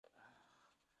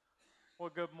Well,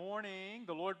 good morning.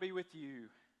 The Lord be with you.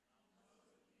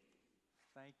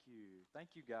 Thank you. Thank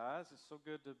you, guys. It's so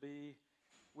good to be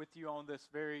with you on this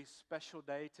very special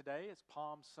day today. It's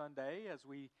Palm Sunday as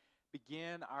we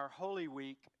begin our Holy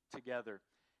Week together.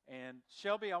 And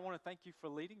Shelby, I want to thank you for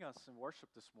leading us in worship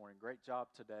this morning. Great job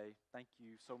today. Thank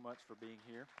you so much for being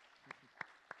here.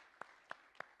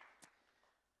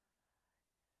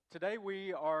 Today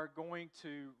we are going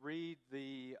to read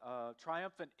the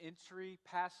triumphant entry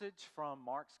passage from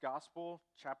Mark's Gospel,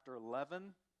 chapter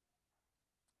 11.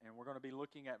 And we're going to be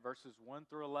looking at verses 1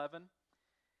 through 11.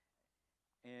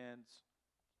 And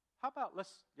how about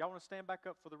y'all want to stand back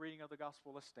up for the reading of the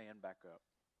Gospel? Let's stand back up.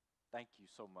 Thank you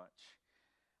so much.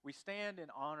 We stand in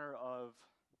honor of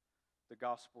the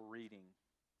Gospel reading.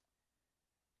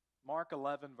 Mark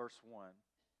 11, verse 1.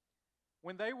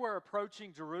 When they were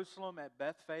approaching Jerusalem at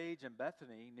Bethphage and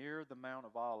Bethany near the Mount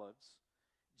of Olives,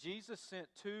 Jesus sent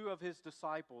two of his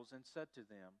disciples and said to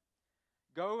them,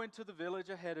 "Go into the village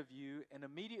ahead of you, and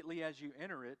immediately as you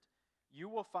enter it, you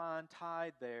will find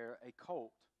tied there a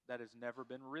colt that has never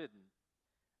been ridden.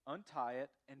 Untie it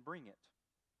and bring it.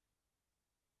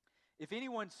 If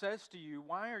anyone says to you,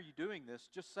 'Why are you doing this?'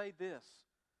 just say this,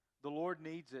 'The Lord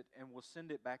needs it and will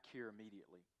send it back here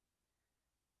immediately.'"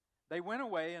 They went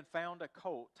away and found a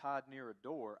colt tied near a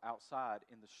door outside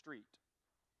in the street.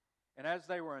 And as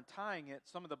they were untying it,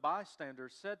 some of the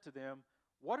bystanders said to them,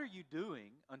 "What are you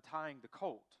doing untying the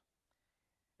colt?"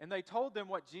 And they told them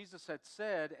what Jesus had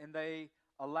said, and they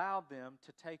allowed them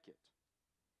to take it.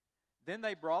 Then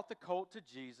they brought the colt to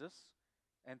Jesus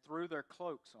and threw their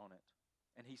cloaks on it,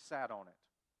 and he sat on it.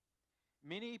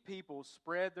 Many people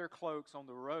spread their cloaks on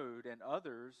the road, and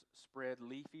others spread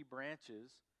leafy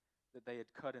branches that they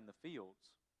had cut in the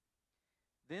fields.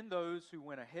 Then those who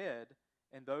went ahead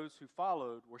and those who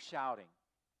followed were shouting,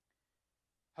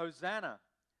 "Hosanna!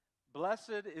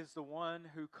 Blessed is the one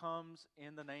who comes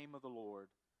in the name of the Lord.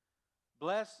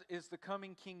 Blessed is the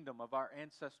coming kingdom of our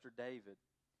ancestor David.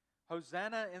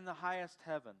 Hosanna in the highest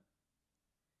heaven."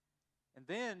 And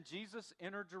then Jesus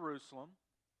entered Jerusalem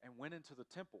and went into the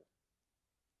temple.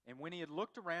 And when he had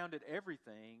looked around at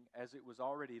everything, as it was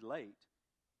already late,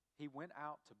 he went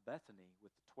out to Bethany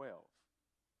with the 12.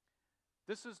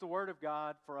 This is the word of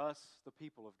God for us, the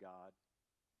people of God.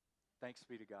 Thanks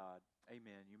be to God.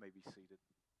 Amen. You may be seated.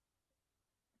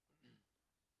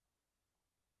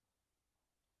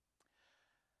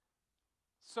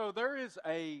 So there is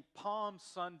a Palm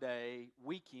Sunday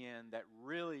weekend that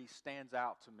really stands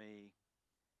out to me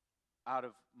out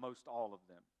of most all of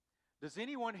them. Does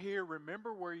anyone here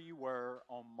remember where you were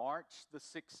on March the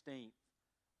 16th,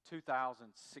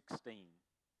 2016?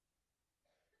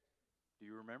 Do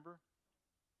you remember?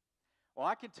 Well,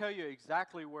 I can tell you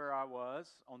exactly where I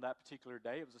was on that particular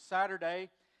day. It was a Saturday,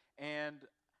 and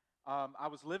I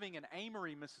was living in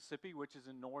Amory, Mississippi, which is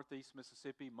in northeast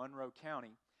Mississippi, Monroe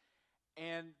County.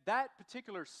 And that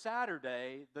particular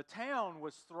Saturday, the town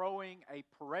was throwing a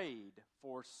parade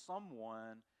for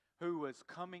someone who was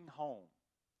coming home.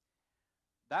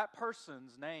 That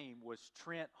person's name was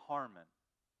Trent Harmon.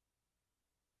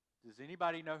 Does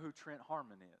anybody know who Trent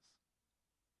Harmon is?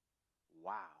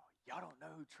 Wow. Y'all don't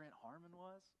know who Trent Harmon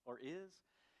was or is?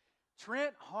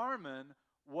 Trent Harmon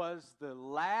was the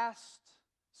last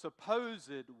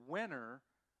supposed winner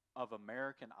of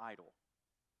American Idol.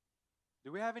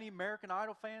 Do we have any American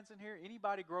Idol fans in here?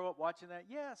 Anybody grow up watching that?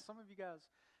 Yes, some of you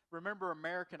guys remember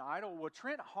American Idol. Well,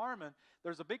 Trent Harmon,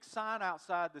 there's a big sign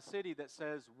outside the city that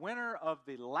says winner of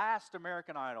the last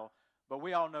American Idol, but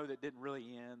we all know that didn't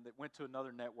really end, that went to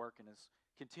another network and has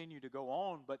continued to go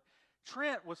on. But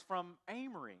Trent was from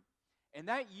Amory, and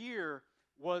that year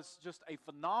was just a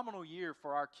phenomenal year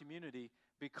for our community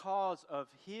because of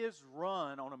his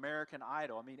run on American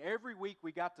Idol. I mean, every week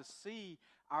we got to see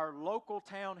our local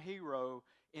town hero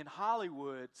in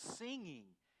Hollywood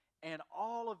singing, and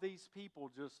all of these people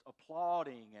just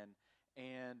applauding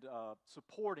and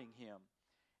supporting him.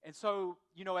 And so,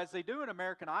 as they do in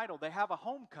American Idol, they have a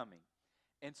homecoming.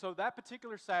 And so that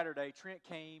particular Saturday, Trent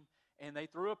came and they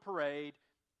threw a parade.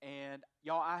 And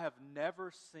y'all, I have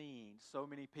never seen so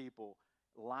many people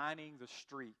lining the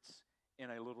streets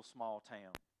in a little small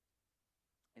town.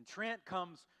 And Trent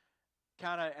comes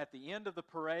kind of at the end of the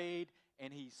parade,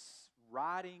 and he's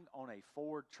riding on a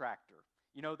Ford tractor.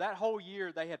 That whole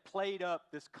year they had played up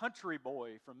this country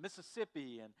boy from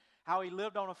Mississippi and how he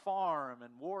lived on a farm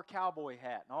and wore a cowboy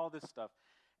hat and all this stuff.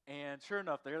 And sure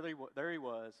enough, there he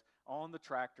was on the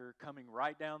tractor coming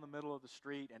right down the middle of the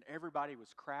street, and everybody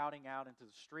was crowding out into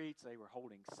the streets. They were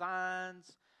holding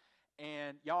signs.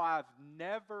 And y'all, I've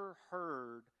never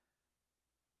heard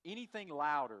anything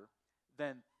louder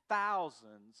than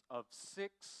thousands of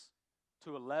 6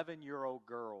 to 11-year-old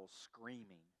girls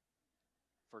screaming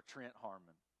for Trent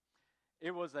Harmon.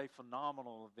 It was a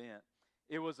phenomenal event.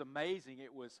 It was amazing.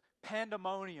 It was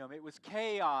pandemonium. It was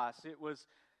chaos. It was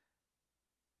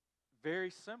very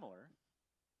similar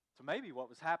to maybe what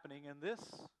was happening in this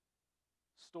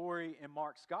story in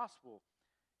Mark's Gospel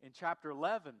in chapter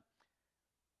 11.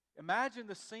 Imagine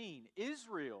the scene.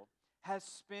 Israel has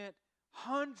spent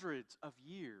hundreds of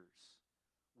years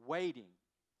waiting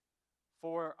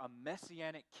for a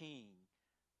messianic king,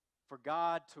 for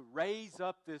God to raise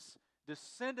up this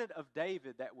descendant of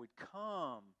David that would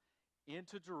come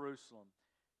into Jerusalem,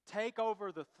 take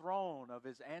over the throne of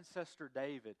his ancestor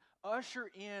David, usher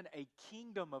in a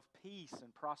kingdom of peace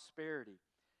and prosperity,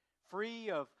 free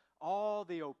of all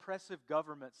the oppressive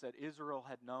governments that Israel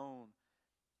had known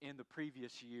in the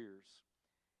previous years.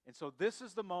 And so this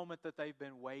is the moment that they've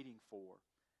been waiting for,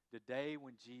 the day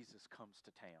when Jesus comes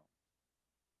to town.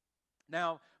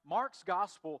 Now, Mark's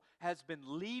gospel has been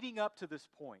leading up to this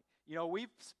point. You know, we've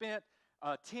spent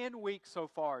 10 weeks so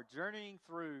far journeying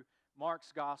through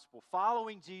Mark's gospel,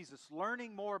 following Jesus,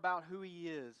 learning more about who he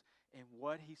is and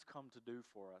what he's come to do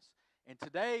for us. And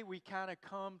today we kind of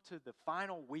come to the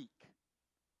final week,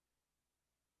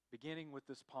 beginning with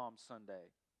this Palm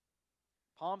Sunday.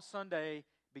 Palm Sunday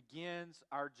begins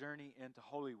our journey into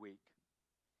Holy Week.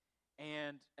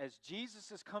 And as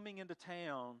Jesus is coming into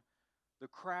town, the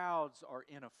crowds are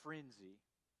in a frenzy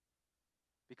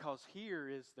because here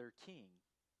is their king.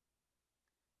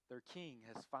 Their king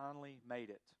has finally made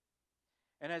it.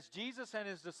 And as Jesus and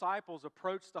his disciples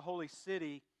approach the holy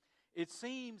city, it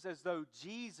seems as though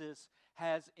Jesus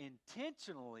has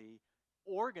intentionally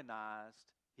organized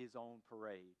his own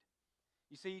parade.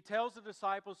 You see, he tells the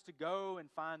disciples to go and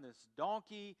find this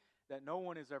donkey that no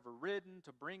one has ever ridden,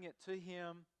 to bring it to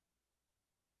him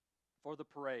for the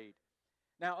parade.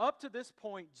 Now, up to this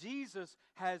point, Jesus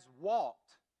has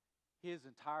walked his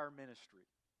entire ministry.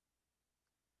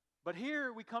 But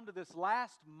here we come to this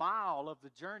last mile of the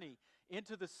journey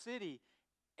into the city,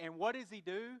 and what does he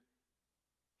do?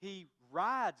 He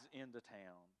rides into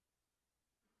town.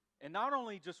 And not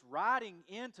only just riding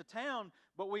into town,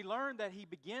 but we learn that he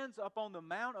begins up on the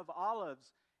Mount of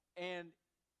Olives and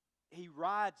he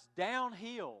rides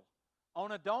downhill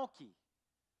on a donkey.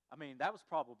 I mean, that was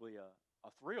probably a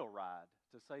thrill ride,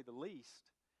 to say the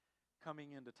least,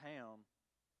 coming into town.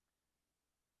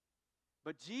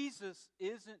 But Jesus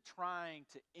isn't trying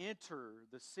to enter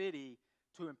the city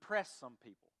to impress some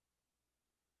people.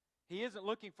 He isn't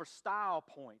looking for style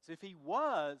points. If he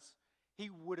was, he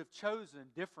would have chosen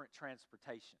different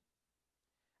transportation.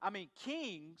 I mean,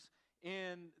 kings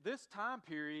in this time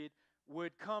period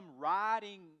would come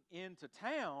riding into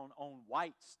town on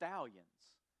white stallions.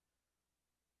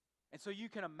 And so you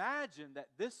can imagine that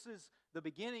this is the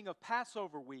beginning of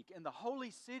Passover week in the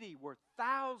holy city where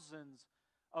thousands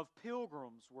of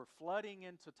pilgrims were flooding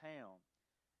into town.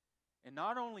 And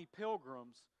not only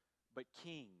pilgrims, but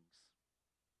kings.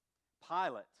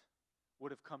 Pilate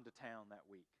would have come to town that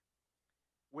week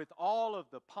with all of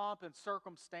the pomp and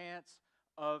circumstance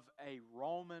of a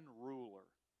Roman ruler,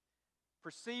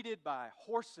 preceded by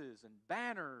horses and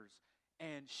banners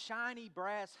and shiny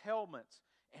brass helmets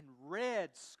and red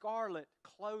scarlet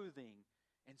clothing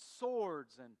and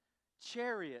swords and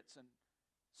chariots and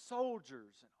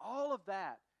soldiers, and all of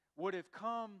that would have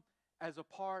come as a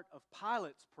part of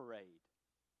Pilate's parade.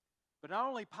 But not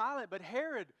only Pilate, but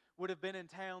Herod would have been in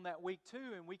town that week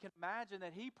too, and we can imagine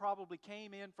that he probably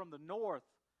came in from the north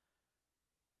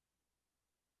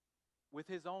with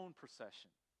his own procession.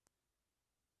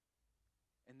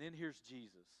 And then here's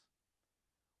Jesus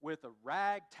with a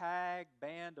ragtag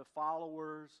band of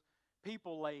followers,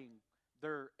 people laying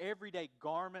their everyday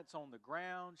garments on the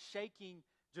ground, shaking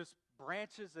just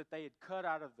branches that they had cut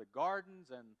out of the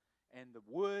gardens and the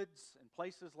woods and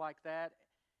places like that.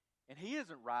 And he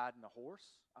isn't riding a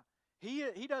horse.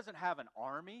 He doesn't have an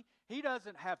army. He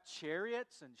doesn't have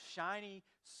chariots and shiny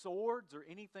swords or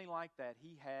anything like that.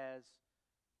 He has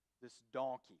this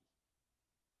donkey.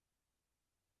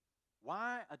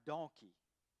 Why a donkey?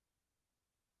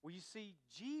 Well, you see,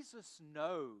 Jesus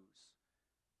knows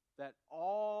that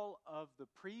all of the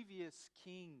previous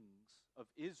kings of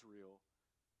Israel,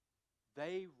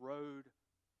 they rode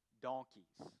donkeys.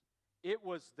 It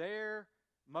was their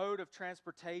mode of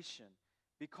transportation.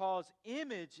 Because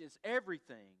image is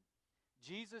everything,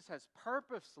 Jesus has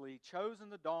purposely chosen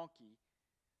the donkey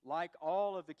like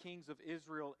all of the kings of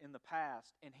Israel in the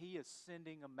past, and he is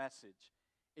sending a message.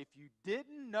 If you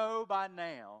didn't know by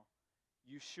now,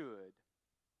 you should.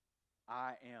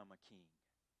 I am a king.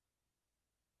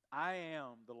 I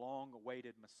am the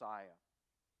long-awaited Messiah.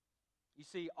 You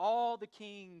see, all the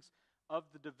kings of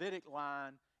the Davidic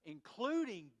line,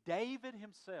 including David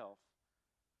himself,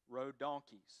 rode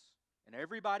donkeys. And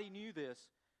everybody knew this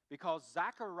because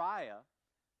Zechariah,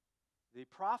 the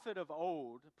prophet of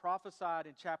old, prophesied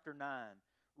in chapter 9,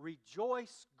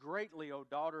 "Rejoice greatly, O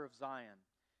daughter of Zion.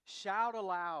 Shout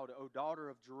aloud, O daughter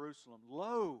of Jerusalem.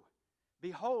 Lo,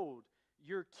 behold,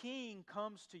 your king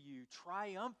comes to you,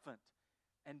 triumphant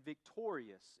and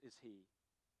victorious is he,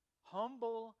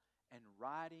 humble and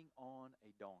riding on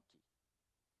a donkey."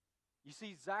 You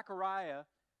see, Zechariah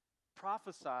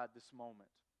prophesied this moment.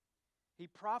 He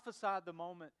prophesied the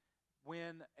moment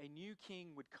when a new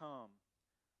king would come,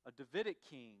 a Davidic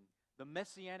king, the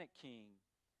Messianic king,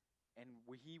 and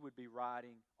he would be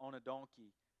riding on a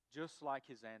donkey just like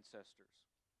his ancestors.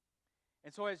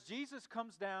 And so as Jesus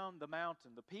comes down the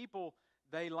mountain, the people,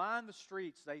 they line the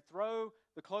streets, they throw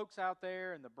the cloaks out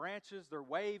there and the branches, they're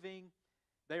waving,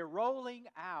 they're rolling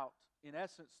out, in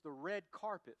essence, the red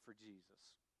carpet for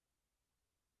Jesus.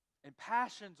 And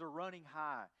passions are running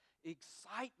high.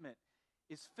 Excitement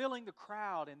is filling the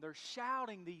crowd, and they're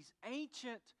shouting these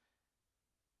ancient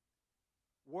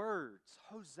words.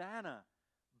 Hosanna,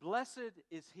 blessed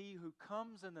is he who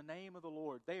comes in the name of the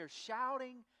Lord. They are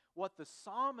shouting what the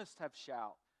psalmists have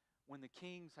shouted when the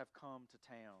kings have come to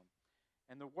town.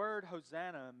 And the word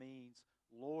Hosanna means,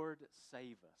 Lord,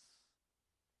 save us.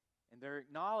 And they're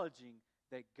acknowledging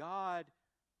that God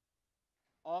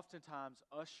oftentimes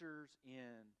ushers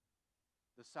in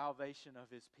the salvation of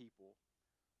his people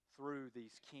through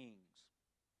these kings.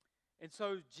 And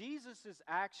so Jesus'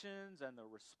 actions and the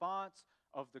response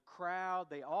of the crowd,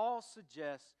 they all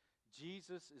suggest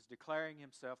Jesus is declaring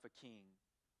himself a king.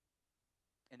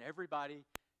 And everybody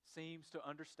seems to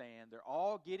understand. They're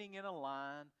all getting in a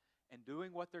line and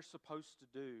doing what they're supposed to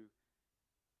do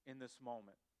in this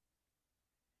moment.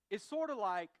 It's sort of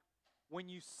like when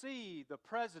you see the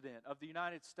President of the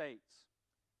United States,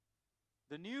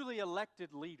 the newly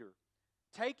elected leader,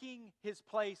 taking his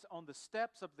place on the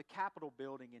steps of the Capitol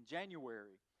building in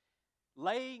January,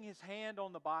 laying his hand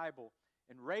on the Bible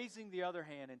and raising the other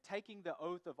hand and taking the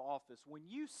oath of office. When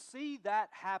you see that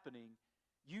happening,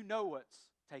 you know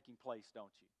what's taking place,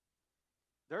 don't you?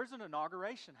 There's an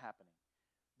inauguration happening.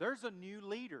 There's a new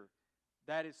leader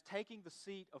that is taking the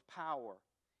seat of power.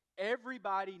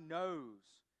 Everybody knows.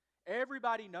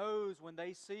 Everybody knows when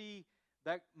they see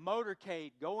that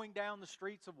motorcade going down the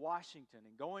streets of Washington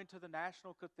and going to the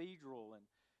National Cathedral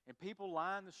and people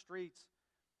line the streets.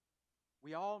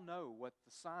 We all know what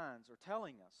the signs are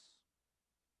telling us.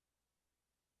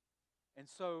 And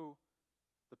so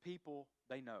the people,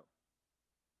 they know.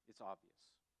 It's obvious.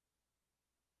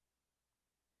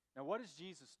 Now, what does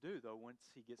Jesus do, though,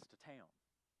 once he gets to town?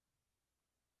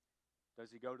 Does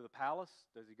he go to the palace?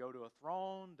 Does he go to a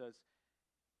throne?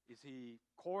 Is he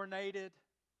coronated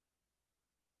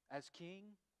as king?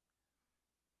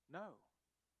 No.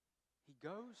 He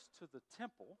goes to the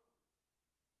temple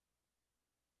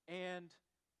and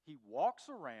he walks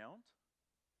around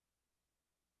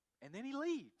and then he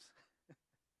leaves.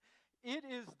 It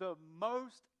is the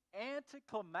most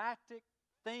anticlimactic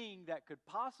thing that could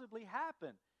possibly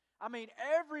happen. I mean,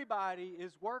 everybody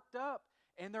is worked up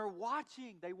and they're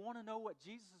watching. They want to know what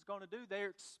Jesus is going to do. They're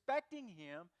expecting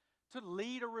him to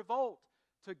lead a revolt,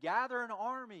 to gather an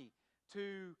army,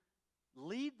 to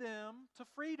lead them to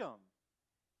freedom.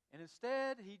 And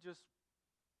instead, he just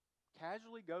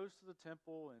casually goes to the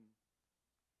temple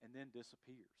and then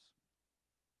disappears.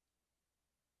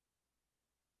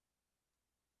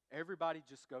 Everybody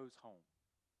just goes home.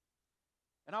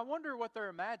 And I wonder what they're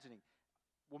imagining.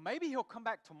 Well, maybe he'll come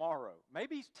back tomorrow.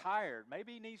 Maybe he's tired.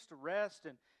 Maybe he needs to rest.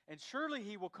 And surely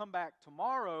he will come back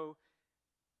tomorrow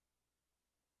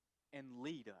and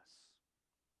lead us.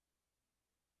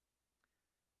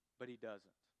 But he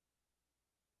doesn't.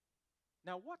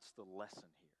 Now, what's the lesson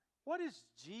here? What is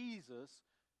Jesus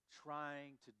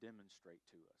trying to demonstrate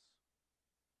to us?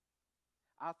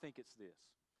 I think it's this.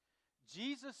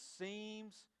 Jesus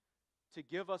seems to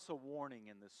give us a warning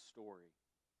in this story.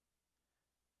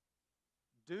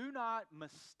 Do not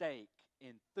mistake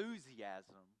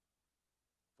enthusiasm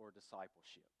for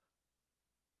discipleship.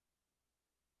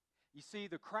 You see,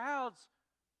 the crowds,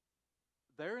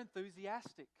 they're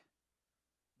enthusiastic.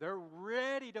 They're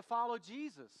ready to follow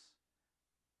Jesus.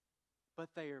 But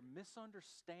they are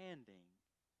misunderstanding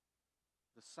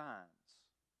the signs.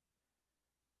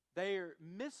 They are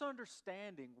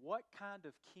misunderstanding what kind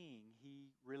of king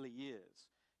he really is.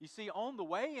 You see, on the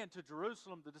way into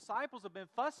Jerusalem, the disciples have been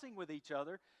fussing with each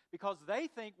other because they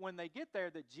think when they get there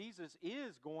that Jesus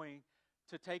is going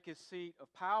to take his seat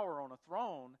of power on a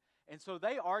throne. And so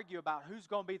they argue about who's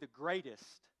going to be the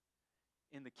greatest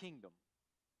in the kingdom.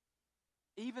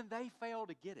 Even they fail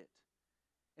to get it.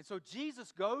 And so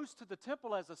Jesus goes to the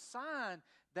temple as a sign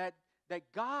that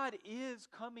God is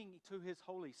coming to his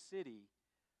holy city,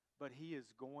 but he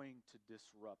is going to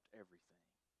disrupt everything.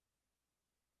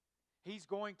 He's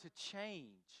going to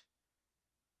change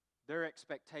their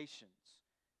expectations.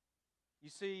 You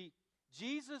see,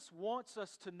 Jesus wants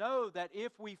us to know that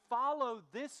if we follow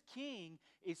this king,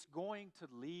 it's going to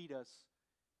lead us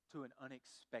to an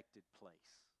unexpected place.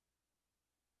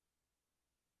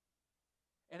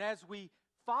 And as we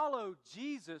follow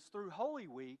Jesus through Holy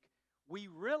Week, we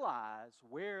realize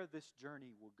where this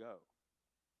journey will go.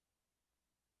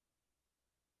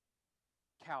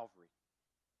 Calvary.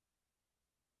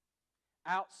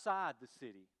 Outside the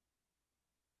city.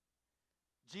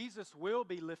 Jesus will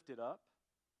be lifted up,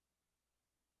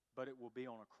 but it will be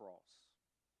on a cross.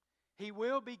 He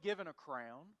will be given a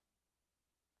crown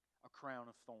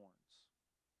of thorns.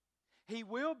 He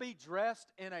will be dressed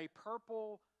in a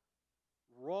purple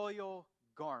royal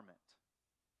garment,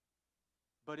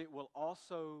 but it will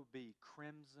also be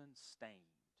crimson stained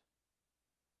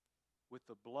with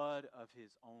the blood of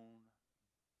his own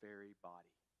very body.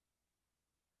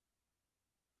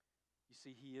 You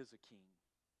see, he is a king.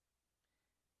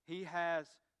 He has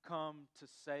come to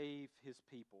save his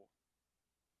people.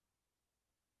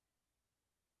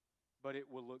 But it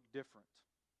will look different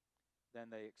than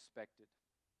they expected.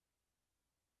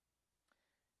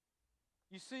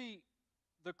 You see,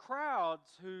 the crowds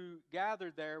who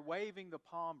gathered there waving the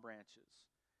palm branches.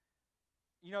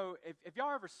 You know, if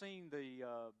y'all ever seen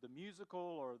the musical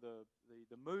or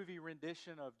the movie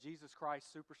rendition of Jesus Christ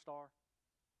Superstar,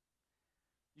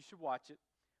 you should watch it.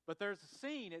 But there's a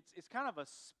scene, it's kind of a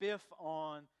spiff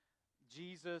on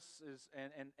Jesus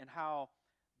and how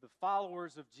the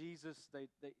followers of Jesus,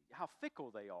 how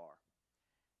fickle they are.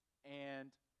 And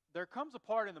there comes a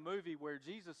part in the movie where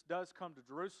Jesus does come to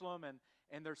Jerusalem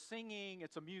and they're singing.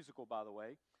 It's a musical, by the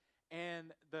way.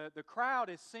 And the crowd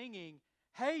is singing,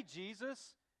 "Hey,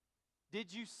 Jesus,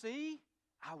 did you see?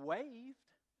 I waved.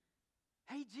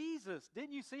 Hey, Jesus,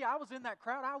 didn't you see? I was in that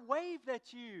crowd. I waved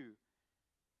at you."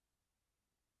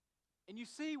 And you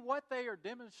see what they are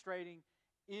demonstrating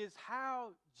is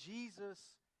how Jesus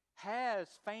has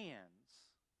fans.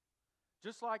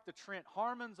 Just like the Trent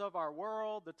Harmons of our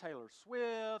world, the Taylor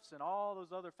Swifts, and all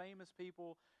those other famous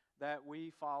people that we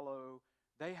follow,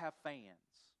 they have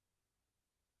fans.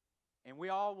 And we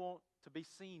all want to be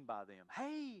seen by them.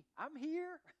 "Hey, I'm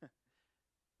here.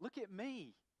 Look at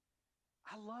me.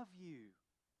 I love you."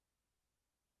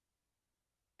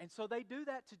 And so they do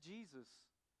that to Jesus.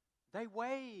 They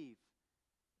wave.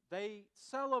 They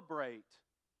celebrate.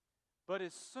 But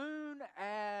as soon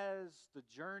as the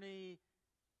journey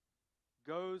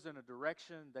goes in a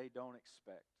direction they don't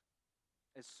expect,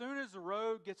 as soon as the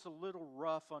road gets a little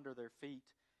rough under their feet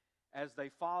as they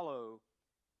follow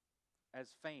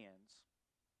as fans,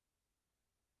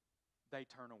 they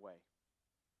turn away.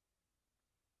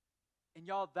 And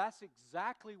y'all, that's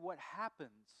exactly what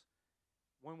happens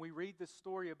when we read this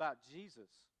story about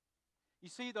Jesus. You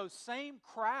see, those same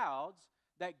crowds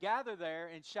that gather there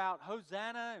and shout,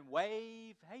 "Hosanna," and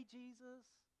wave, "Hey, Jesus,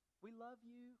 we love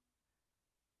you."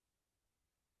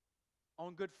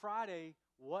 On Good Friday,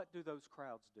 what do those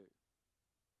crowds do?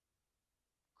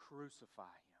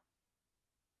 Crucify him.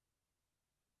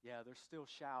 Yeah, they're still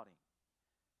shouting,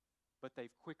 but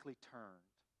they've quickly turned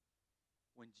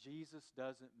when Jesus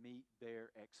doesn't meet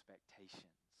their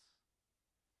expectations.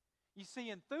 You see,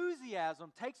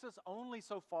 enthusiasm takes us only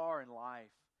so far in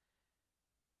life.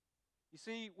 You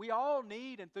see, we all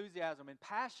need enthusiasm and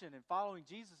passion in following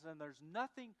Jesus, and there's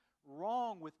nothing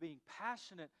wrong with being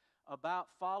passionate about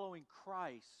following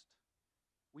Christ.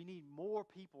 We need more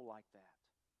people like that.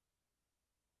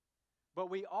 But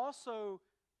we also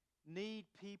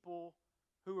need people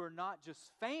who are not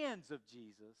just fans of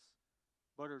Jesus,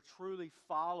 but are truly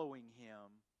following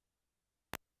him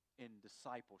in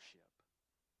discipleship.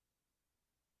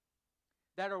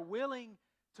 That are willing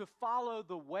to follow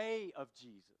the way of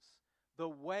Jesus, the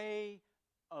way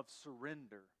of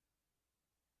surrender,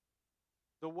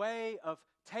 the way of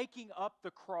taking up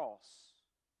the cross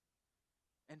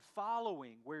and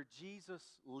following where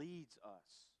Jesus leads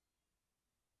us.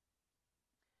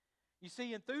 You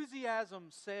see, enthusiasm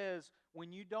says,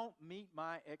 when you don't meet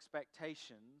my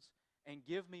expectations and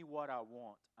give me what I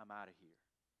want, I'm out of here.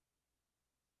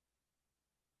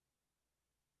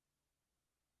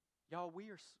 Y'all,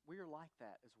 we are like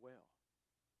that as well.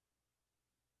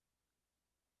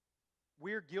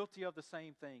 We're guilty of the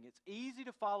same thing. It's easy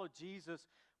to follow Jesus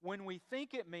when we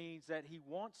think it means that he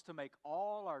wants to make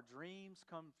all our dreams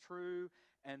come true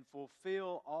and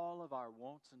fulfill all of our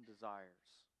wants and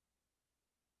desires.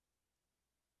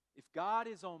 God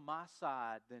is on my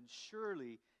side, then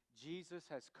surely Jesus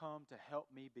has come to help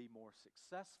me be more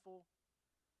successful,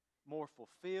 more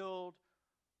fulfilled,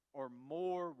 or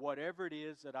more whatever it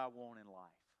is that I want in life.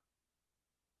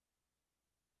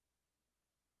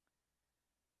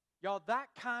 Y'all, that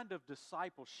kind of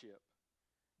discipleship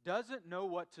doesn't know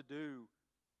what to do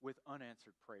with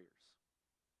unanswered prayers.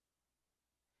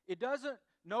 It doesn't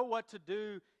know what to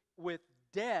do with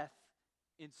death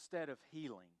instead of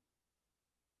healing.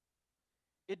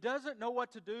 It doesn't know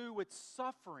what to do with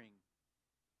suffering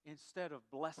instead of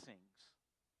blessings.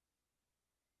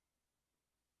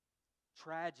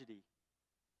 Tragedy,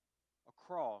 a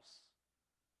cross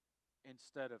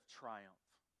instead of triumph.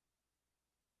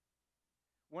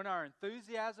 When our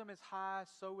enthusiasm is high,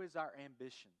 so is our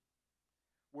ambition.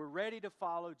 We're ready to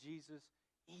follow Jesus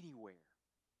anywhere.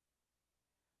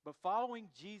 But following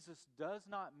Jesus does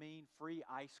not mean free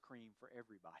ice cream for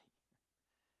everybody.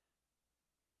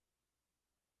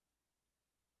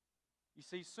 You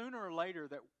see, sooner or later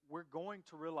that we're going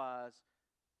to realize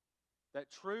that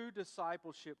true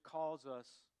discipleship calls us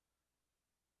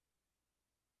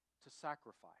to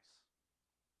sacrifice,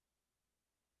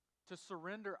 to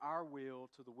surrender our will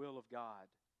to the will of God,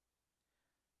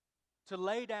 to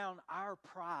lay down our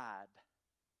pride,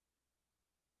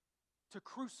 to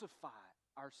crucify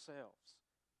ourselves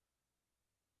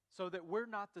so that we're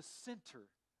not the center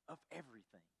of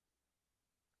everything,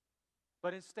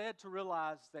 but instead to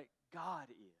realize that God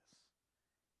is.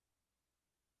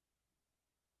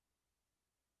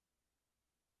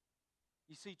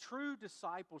 You see, true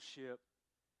discipleship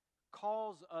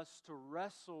calls us to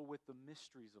wrestle with the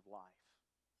mysteries of life.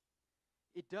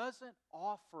 It doesn't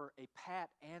offer a pat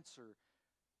answer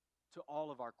to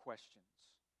all of our questions.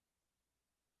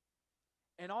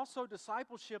 And also,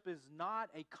 discipleship is not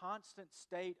a constant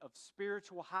state of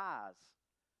spiritual highs.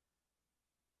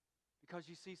 Because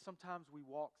you see, sometimes we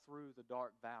walk through the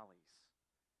dark valleys.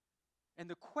 And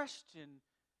the question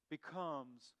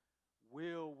becomes,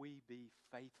 will we be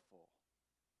faithful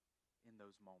in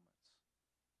those moments?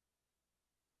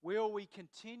 Will we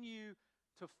continue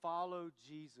to follow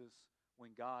Jesus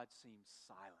when God seems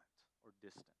silent or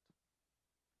distant?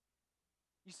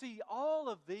 You see, all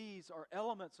of these are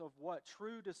elements of what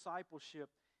true discipleship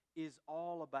is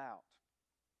all about.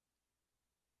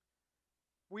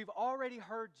 We've already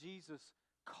heard Jesus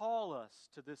call us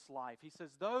to this life. He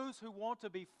says, those who want to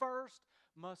be first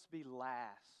must be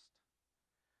last.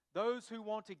 Those who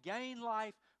want to gain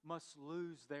life must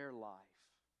lose their life.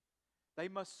 They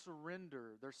must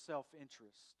surrender their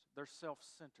self-interest, their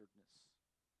self-centeredness.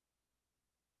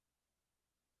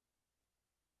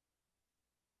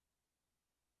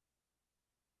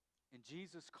 And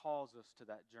Jesus calls us to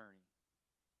that journey.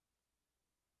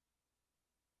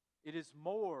 It is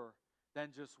more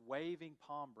than just waving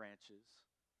palm branches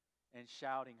and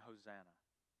shouting Hosanna.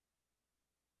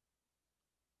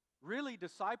 Really,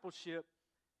 discipleship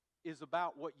is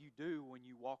about what you do when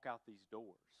you walk out these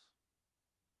doors.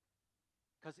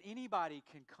 Because anybody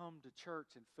can come to church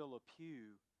and fill a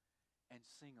pew and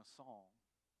sing a song.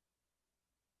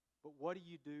 But what do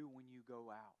you do when you go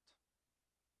out?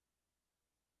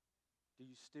 Do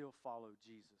you still follow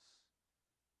Jesus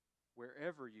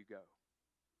wherever you go?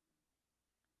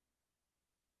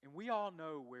 And we all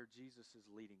know where Jesus is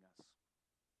leading us.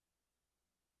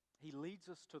 He leads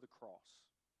us to the cross.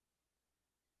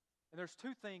 And there's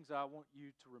two things I want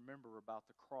you to remember about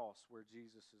the cross where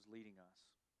Jesus is leading us.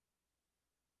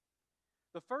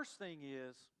 The first thing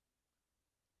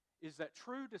is that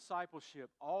true discipleship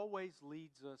always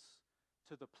leads us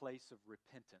to the place of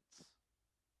repentance.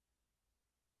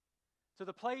 To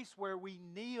the place where we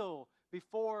kneel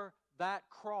before that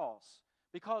cross.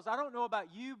 Because I don't know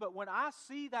about you, but when I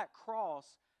see that cross,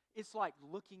 it's like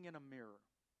looking in a mirror.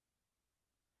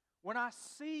 When I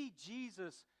see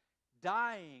Jesus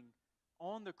dying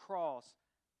on the cross,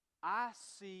 I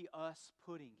see us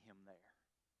putting him there.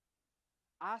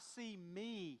 I see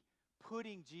me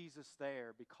putting Jesus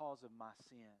there because of my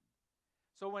sin.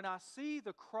 So when I see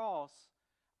the cross,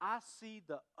 I see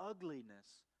the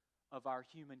ugliness of our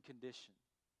human condition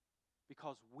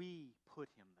because we put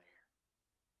him there.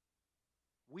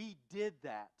 We did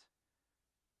that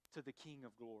to the King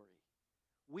of Glory.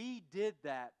 We did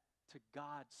that to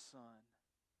God's Son.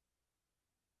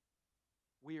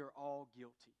 We are all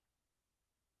guilty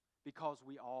because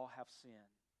we all have sinned.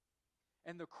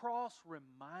 And the cross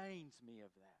reminds me of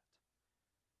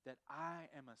that I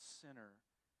am a sinner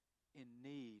in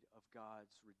need of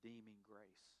God's redeeming grace.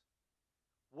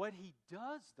 What he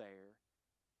does there,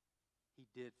 he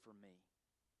did for me,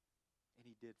 and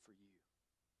he did for you.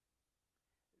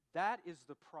 That is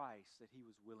the price that he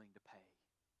was willing to pay.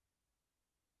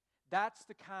 That's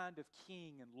the kind of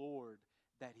King and Lord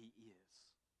that He is.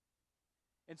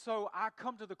 And so I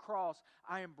come to the cross,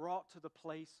 I am brought to the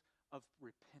place of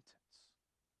repentance.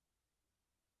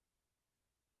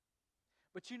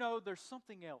 But you know, there's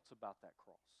something else about that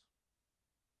cross.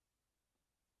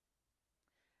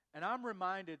 And I'm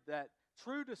reminded that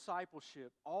true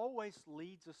discipleship always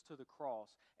leads us to the cross.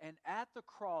 And at the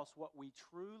cross, what we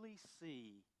truly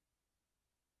see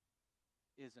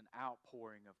is an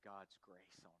outpouring of God's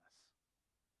grace on us.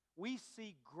 We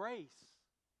see grace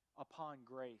upon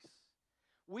grace.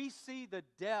 We see the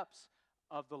depths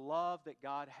of the love that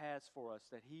God has for us,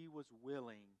 that He was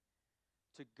willing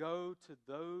to go to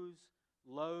those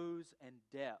lows and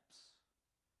depths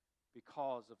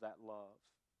because of that love.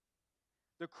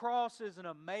 The cross is an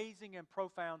amazing and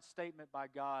profound statement by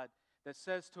God that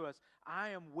says to us, I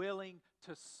am willing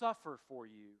to suffer for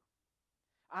you.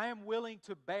 I am willing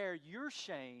to bear your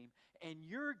shame and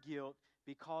your guilt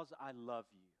because I love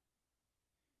you.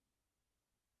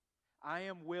 I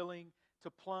am willing to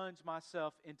plunge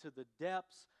myself into the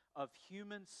depths of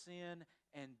human sin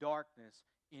and darkness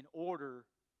in order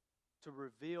to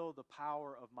reveal the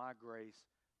power of my grace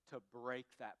to break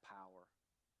that power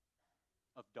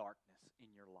of darkness in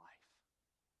your life.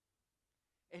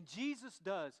 And Jesus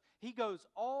does. He goes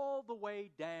all the way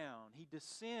down. He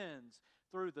descends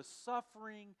through the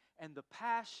suffering and the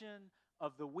passion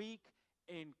of the weak,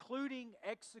 including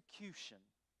execution.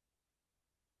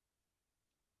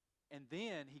 And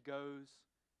then He goes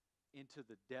into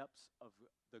the depths of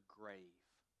the grave.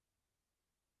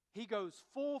 He goes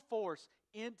full force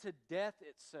into death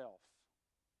itself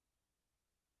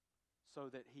so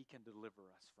that He can deliver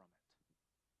us from it.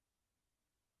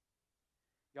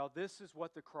 Y'all, this is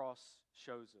what the cross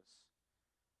shows us.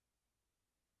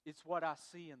 It's what I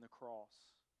see in the cross.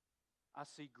 I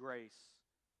see grace.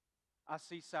 I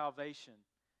see salvation.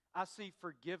 I see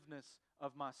forgiveness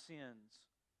of my sins.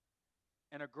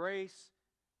 And a grace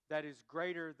that is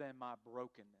greater than my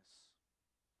brokenness.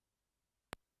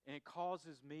 And it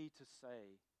causes me to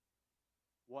say,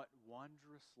 what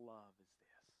wondrous love is this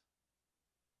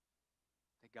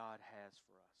that God has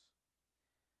for us?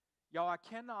 Y'all, I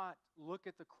cannot look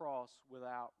at the cross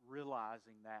without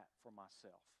realizing that for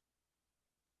myself.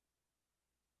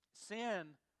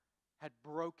 Sin had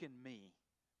broken me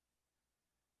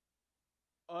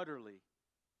utterly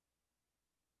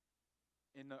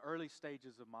in the early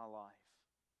stages of my life.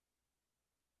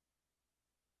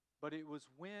 But it was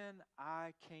when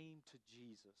I came to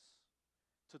Jesus,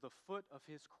 to the foot of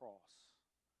His cross,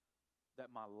 that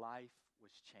my life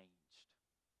was changed.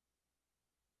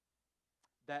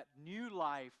 That new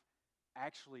life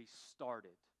actually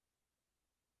started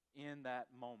in that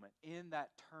moment, in that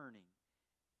turning.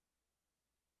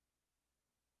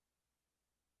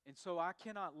 And so I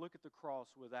cannot look at the cross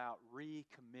without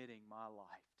recommitting my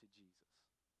life to Jesus.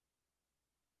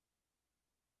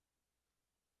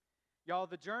 Y'all,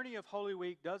 the journey of Holy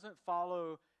Week doesn't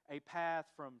follow a path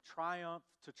from triumph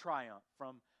to triumph,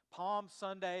 from Palm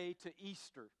Sunday to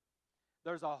Easter.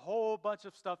 There's a whole bunch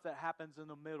of stuff that happens in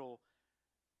the middle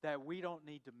that we don't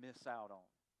need to miss out on.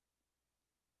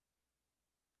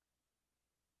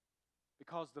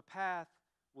 Because the path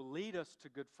will lead us to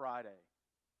Good Friday,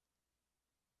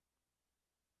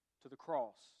 to the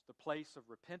cross, the place of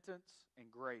repentance and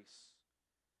grace.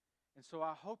 And so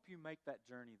I hope you make that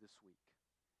journey this week.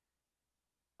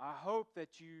 I hope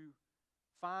that you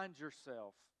find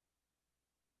yourself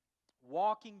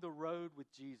walking the road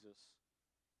with Jesus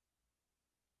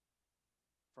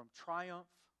from triumph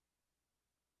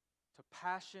to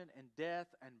passion and death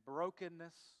and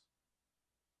brokenness,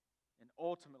 and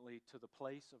ultimately to the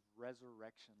place of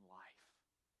resurrection life.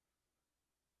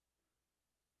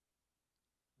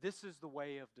 This is the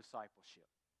way of discipleship.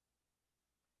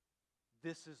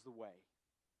 This is the way.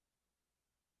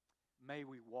 May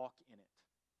we walk in it.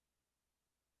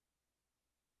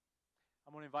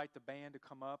 I'm going to invite the band to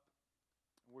come up.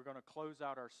 We're going to close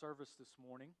out our service this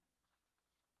morning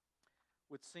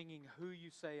with singing Who You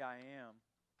Say I Am.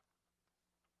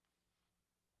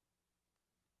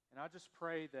 And I just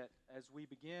pray that as we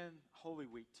begin Holy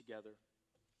Week together,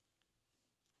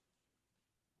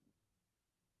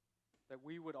 that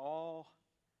we would all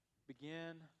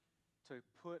begin to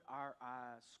put our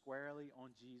eyes squarely on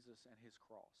Jesus and His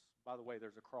cross. By the way,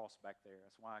 there's a cross back there.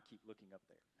 That's why I keep looking up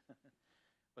there.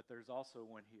 But there's also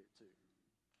one here too.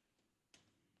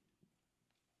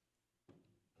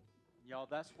 Y'all,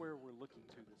 that's where we're looking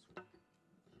to this week.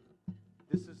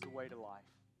 This is the way to life.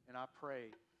 And I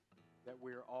pray that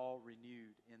we're all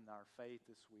renewed in our faith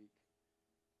this week,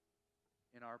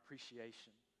 in our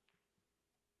appreciation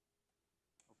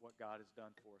of what God has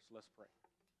done for us. Let's pray.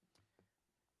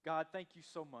 God, thank you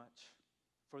so much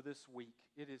for this week.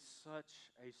 It is such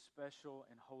a special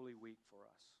and holy week for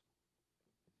us.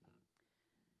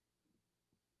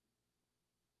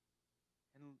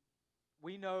 And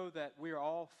we know that we're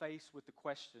all faced with the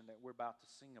question that we're about to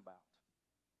sing about.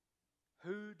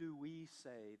 Who do we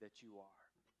say that you are?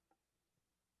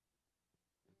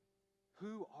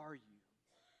 Who are you?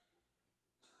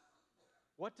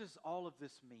 What does all of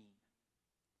this mean?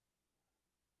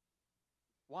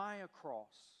 Why a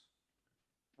cross?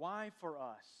 Why for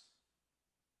us?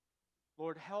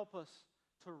 Lord, help us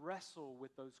to wrestle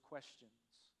with those questions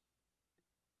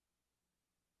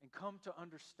and come to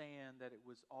understand that it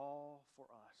was all for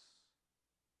us.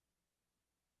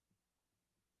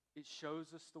 It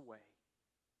shows us the way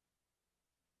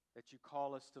that you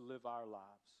call us to live our lives.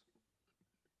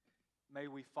 May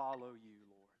we follow you,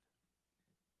 Lord.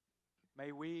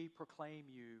 May we proclaim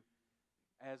you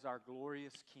as our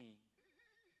glorious King,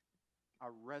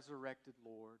 our resurrected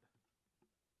Lord,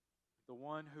 the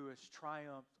one who has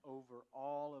triumphed over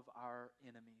all of our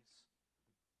enemies,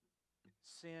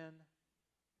 sin,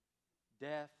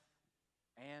 death,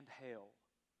 and hell.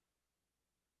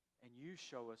 And you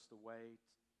show us the way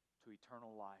to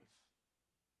eternal life.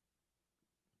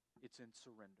 It's in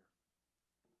surrender.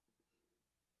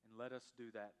 And let us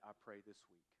do that, I pray, this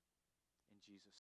week. In Jesus' name.